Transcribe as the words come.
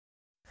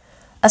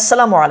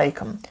Assalamu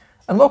alaikum,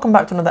 and welcome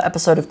back to another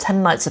episode of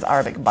 10 Nights of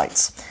Arabic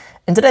Bites.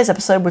 In today's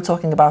episode, we're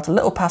talking about a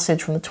little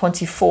passage from the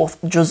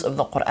 24th juz of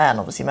the Quran,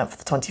 obviously meant for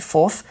the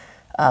 24th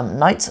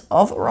night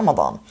of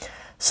Ramadan.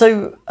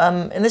 So,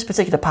 in this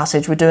particular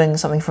passage, we're doing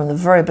something from the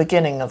very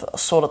beginning of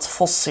Surat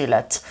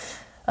Fussilat.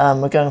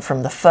 We're going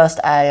from the first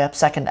ayah,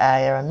 second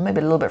ayah, and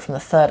maybe a little bit from the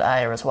third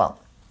ayah as well.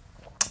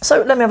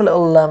 So, let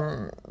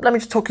me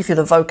just talk you through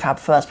the vocab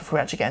first before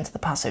we actually get into the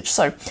passage.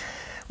 So,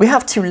 we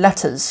have two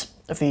letters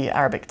of the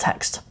Arabic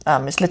text.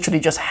 It's literally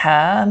just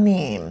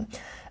ha-mim.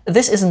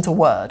 This isn't a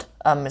word.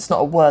 It's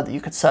not a word that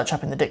you could search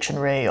up in the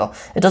dictionary, or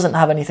it doesn't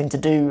have anything to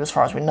do, as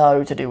far as we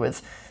know, to do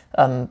with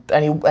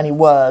any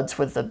words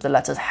with the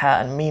letters ha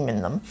and mim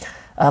in them.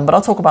 But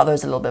I'll talk about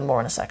those a little bit more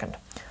in a second.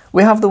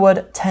 We have the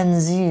word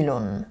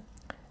tanzilun,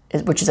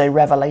 which is a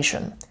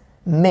revelation.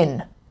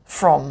 Min,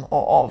 from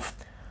or of.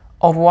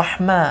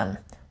 Ar-Rahman,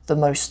 the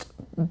most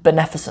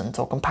beneficent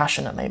or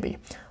compassionate maybe.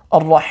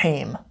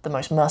 Ar-Rahim, the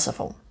most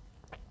merciful.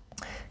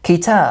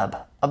 Kitab,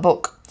 a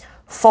book.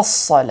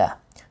 Fassala,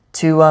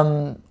 to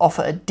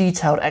offer a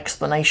detailed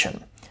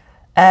explanation.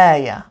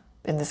 Ayah,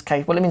 in this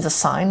case, well, it means a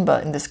sign,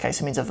 but in this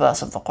case it means a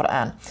verse of the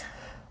Quran.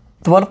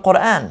 The word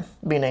Quran,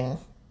 meaning,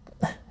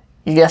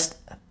 you guessed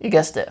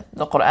it,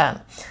 the Quran.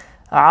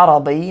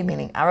 Arabi,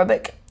 meaning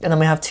Arabic. And then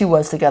we have two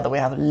words together. We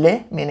have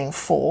li, meaning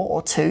for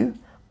or to.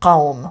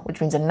 Qawm, which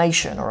means a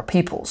nation or a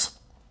peoples.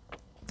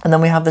 And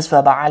then we have this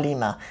verb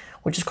alima,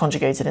 which is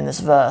conjugated in this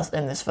verse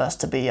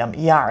to be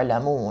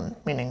ya'lamun,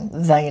 meaning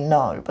they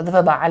know. But the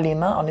verb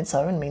alima on its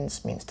own means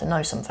to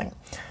know something.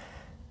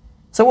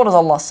 So what does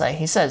Allah say?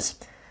 He says,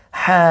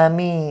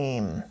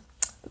 Hamim.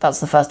 That's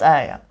the first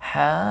ayah.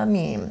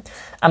 Hamim.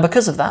 And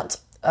because of that,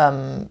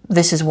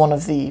 this is one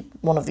of the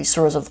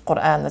surahs of the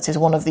Quran that is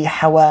one of the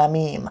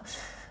hawamim.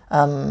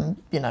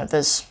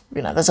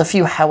 There's a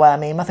few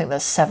hawamim. I think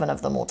there's 7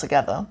 of them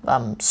altogether.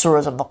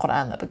 Surahs of the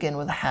Quran that begin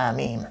with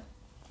hamim.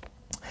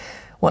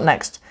 What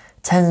next?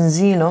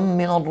 تنزيل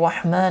من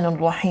الرحمن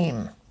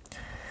الرحيم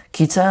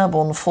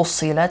كتاب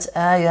فصلت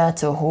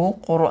آياته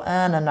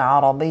قرآنا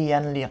عربيا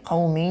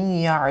لقوم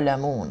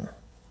يعلمون.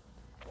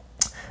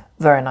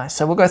 Very nice.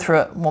 So we'll go through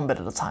it one bit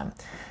at a time.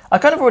 I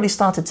kind of already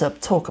started to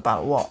talk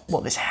about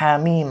what this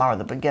hamim are at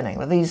the beginning.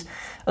 But there's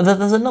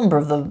a number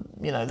of the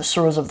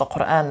surahs of the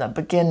Quran that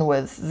begin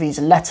with these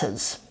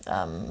letters.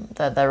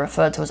 They're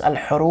referred to as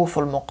al-huruf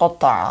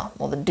al-muqatta'a,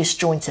 or the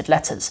disjointed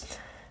letters,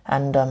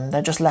 and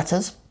they're just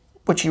letters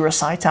which you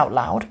recite out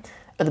loud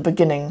at the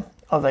beginning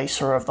of a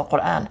surah of the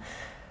Quran.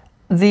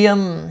 The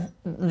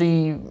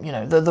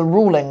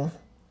ruling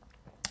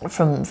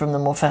from the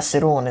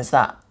Mufassirun is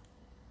that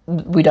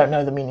we don't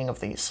know the meaning of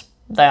these.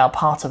 They are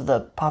part of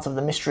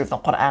the mystery of the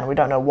Quran. We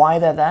don't know why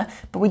they're there,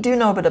 but we do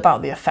know a bit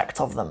about the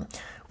effect of them.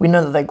 We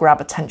know that they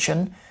grab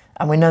attention,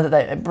 and we know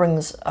that it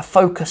brings a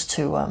focus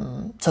to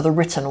the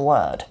written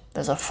word.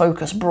 There's a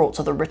focus brought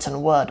to the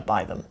written word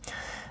by them.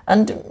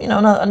 And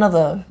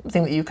another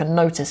thing that you can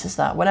notice is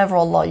that whenever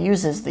Allah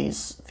uses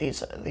these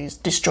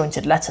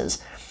disjointed letters,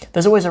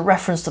 there's always a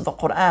reference to the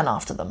Quran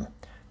after them.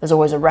 There's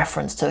always a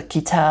reference to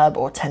kitab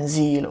or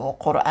tanzil or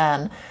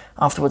Quran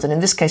afterwards. And in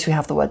this case, we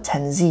have the word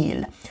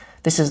tanzil.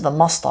 This is the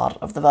masdar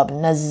of the verb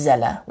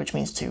nazzala, which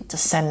means to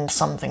send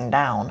something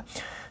down.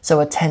 So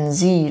a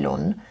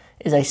tanzilun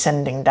is a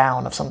sending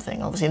down of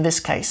something. Obviously, in this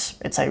case,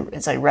 it's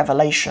a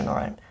revelation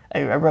or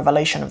a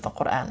revelation of the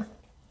Quran.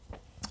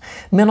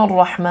 Min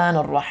ar-Rahman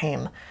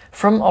ar-Rahim,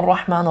 from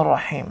ar-Rahman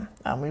ar-Rahim.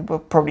 We're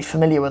probably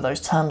familiar with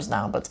those terms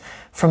now, but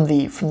from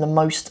the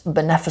most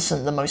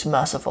beneficent, the most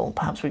merciful,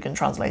 perhaps we can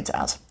translate it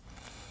as.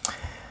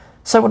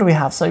 So what do we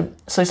have? So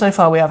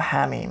far we have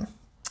Hamim,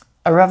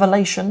 a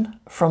revelation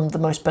from the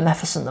most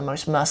beneficent, the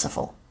most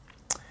merciful.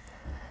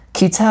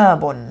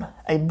 Kitabun,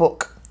 a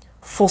book.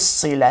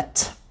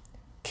 Fussilat,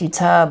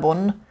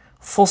 kitabun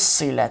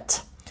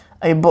fussilat,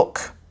 a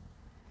book.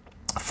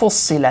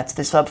 Fussilat,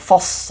 this verb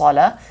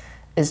fassala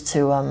is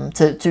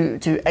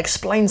to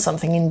explain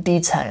something in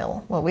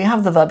detail. Well, we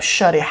have the verb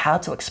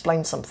shariha to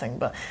explain something,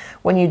 but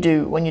when you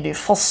do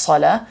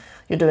fassala,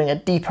 you're doing a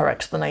deeper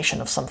explanation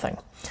of something.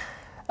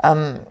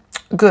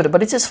 Good,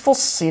 but it is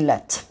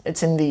fussilat.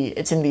 It's in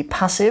the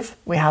passive.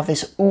 We have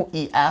this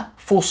u'i'a,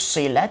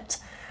 fussilat,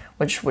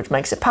 which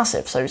makes it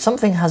passive. So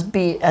something has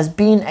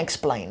been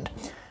explained,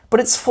 but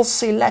it's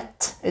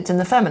fussilat. It's in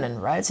the feminine,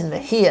 right? It's in the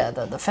here,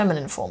 the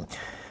feminine form.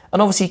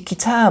 And obviously,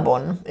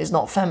 kitabun is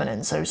not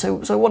feminine. So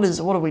what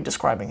are we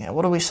describing here?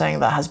 What are we saying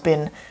that has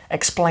been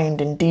explained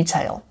in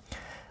detail?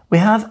 We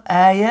have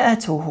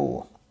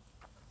ayatuhu.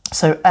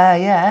 So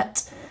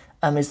ayat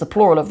is the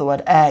plural of the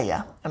word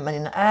ayah. I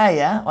mean,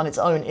 ayah on its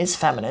own is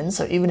feminine.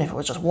 So even if it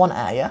was just one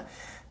ayah,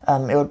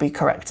 it would be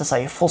correct to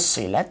say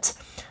fussilat.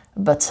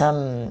 But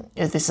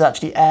this is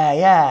actually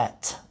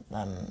ayat,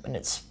 and it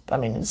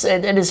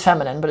is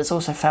feminine, but it's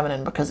also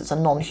feminine because it's a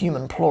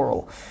non-human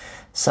plural.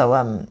 So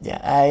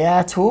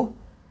ayatu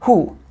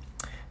hu.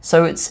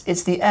 So it's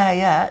the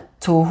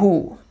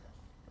ayatuhu.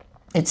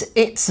 It's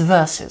its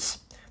verses.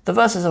 The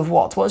verses of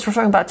what? Well, it's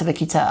referring back to the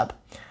kitab.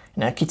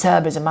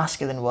 Kitab is a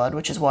masculine word,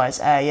 which is why it's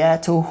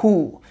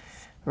ayatuhu.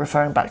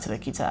 referring back to the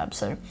kitab.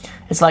 So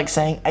it's like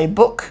saying a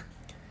book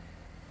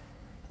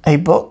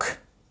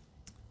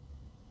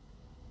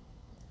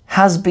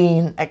has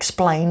been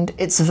explained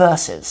its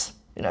verses.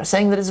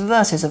 Saying that its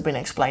verses have been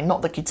explained,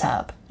 not the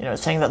kitab.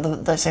 Saying that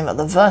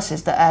the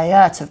verses, the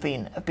ayat, have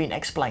been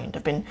explained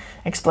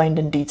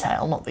in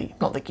detail,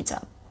 not the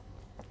kitab.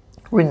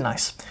 Really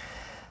nice.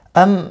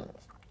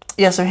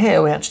 Yeah, so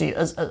here we actually,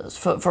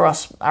 for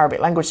us Arabic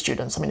language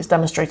students, it's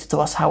demonstrated to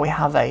us how we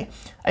have a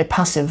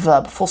passive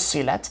verb,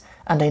 fussilat,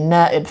 and a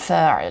na'ib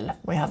fa'il.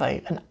 We have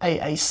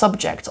a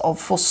subject of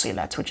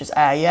fussilat, which is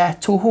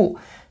ayatuhu,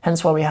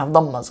 hence why we have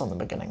dhammas on the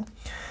beginning.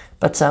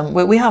 But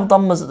we have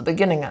dhammas at the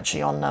beginning,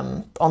 actually, on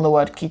the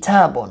word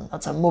kitabun.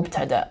 That's a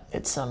mubtada.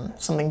 It's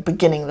something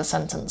beginning the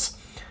sentence,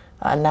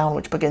 a noun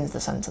which begins the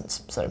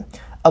sentence. So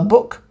a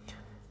book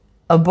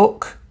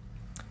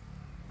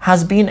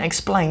has been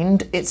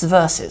explained its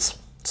verses.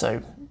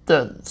 So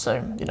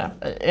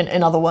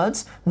in other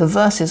words, the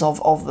verses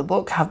of the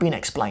book have been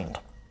explained.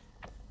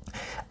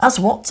 As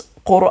what?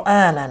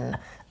 Qur'anan,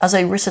 as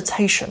a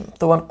recitation.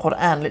 The word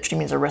Qur'an literally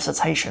means a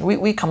recitation.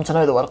 We come to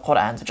know the word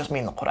Qur'an to just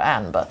mean the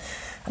Qur'an, but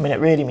it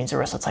really means a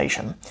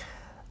recitation.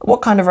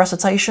 What kind of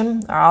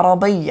recitation?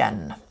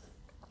 Arabiyan.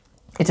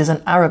 It is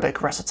an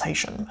Arabic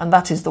recitation, and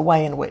that is the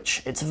way in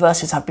which its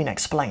verses have been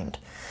explained.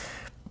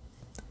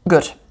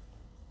 Good.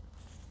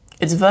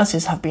 Its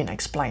verses have been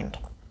explained.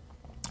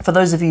 For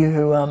those of you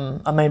who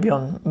are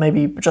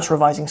maybe just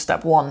revising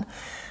step 1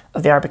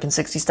 of the Arabic in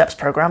 60 Steps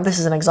program, this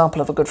is an example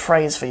of a good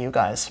phrase for you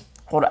guys.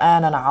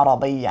 Qur'anan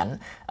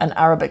Arabiyan, an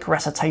Arabic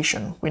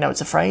recitation. We know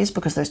it's a phrase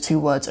because those two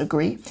words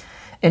agree.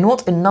 In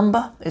what? In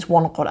number is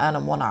one Qur'an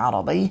and one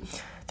Arabi.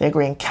 They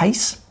agree in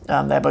case.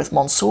 They're both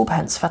mansub,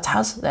 hence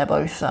fathas. They're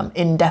both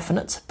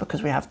indefinite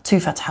because we have two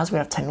fathas, we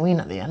have tanween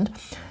at the end.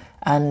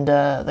 And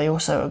they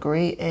also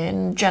agree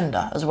in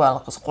gender as well,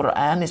 because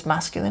Qur'an is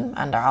masculine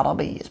and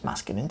Arabi is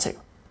masculine too.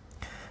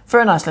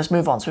 Very nice, let's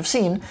move on. So we've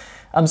seen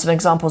some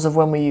examples of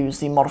when we use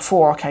the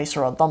marfu' case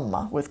or a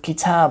dhamma with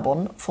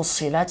kitabun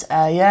fussilat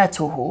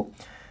ayatuhu.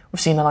 We've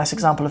seen a nice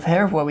example of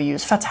here where we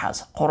use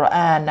fathas,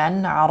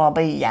 Qur'anan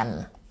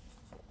Arabiyan.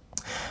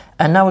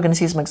 And now we're going to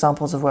see some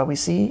examples of where we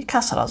see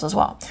kasras as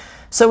well.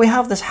 So we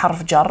have this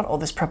harf jar, or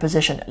this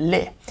preposition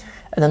li,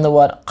 and then the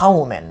word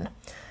qawmin.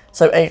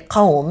 So a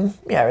qawm,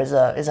 is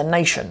a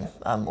nation,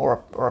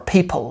 or a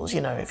people.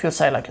 If you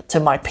say like to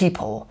my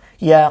people,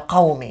 ya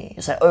qawmi,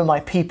 you say oh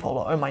my people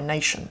or oh my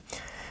nation.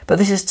 But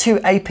this is to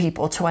a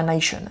people, to a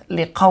nation,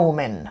 li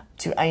qawmin,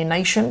 to a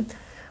nation.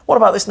 What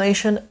about this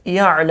nation?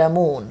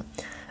 Ya'lamun,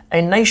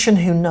 a nation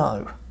who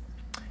know.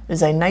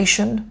 Is a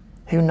nation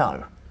who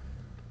know.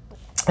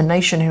 A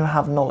nation who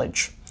have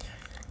knowledge.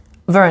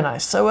 Very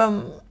nice. So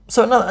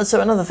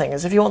another thing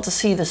is, if you want to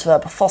see this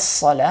verb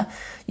fassala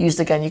used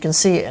again, you can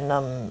see it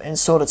in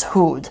Surah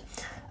Hud.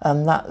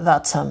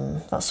 That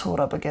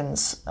surah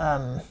begins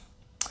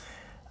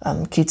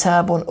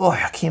Kitabun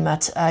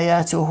uhkimat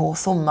ayatuhu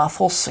thumma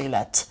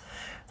fussilat.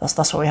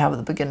 That's what we have at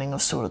the beginning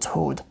of Surah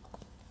Hud.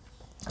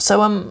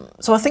 So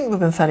I think we've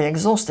been fairly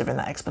exhaustive in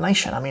that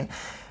explanation. A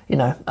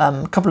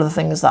couple of the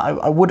things that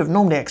I would have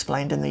normally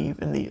explained at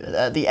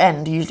the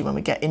end, usually when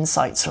we get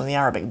insights from the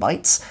Arabic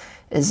bites,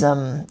 is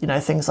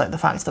things like the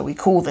fact that we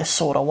call this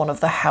surah one of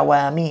the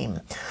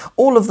hawamim.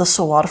 All of the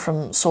surah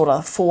from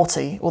surah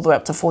 40 all the way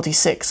up to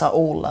 46 are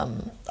all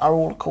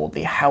called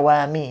the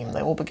hawamim.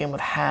 They all begin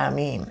with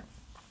hamim.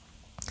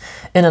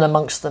 In and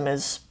amongst them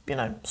is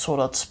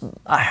surah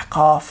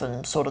Ahqaf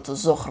and surah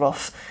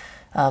Zukhruf,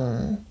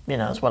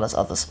 as well as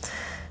others.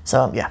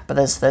 So but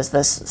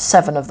there's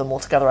 7 of them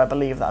altogether, I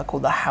believe, that are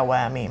called the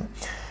hawamim.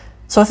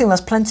 So I think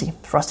that's plenty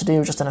for us to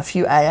do just in a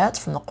few ayat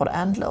from the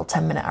Qur'an, little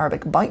 10-minute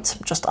Arabic bite,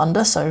 just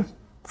under. So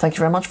thank you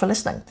very much for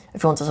listening.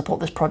 If you want to support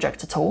this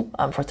project at all,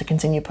 for us to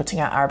continue putting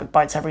out Arabic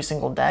bites every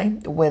single day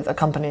with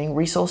accompanying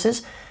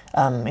resources,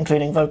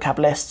 including vocab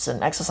lists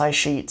and exercise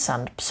sheets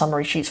and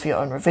summary sheets for your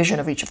own revision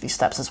of each of these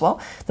steps as well,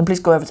 then please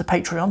go over to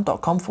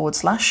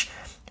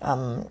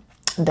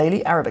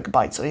patreon.com/daily Arabic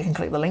bites, or you can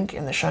click the link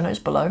in the show notes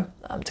below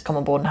to come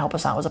on board and help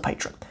us out as a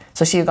patron.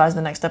 So see you guys in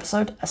the next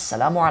episode.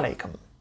 Assalamu alaikum.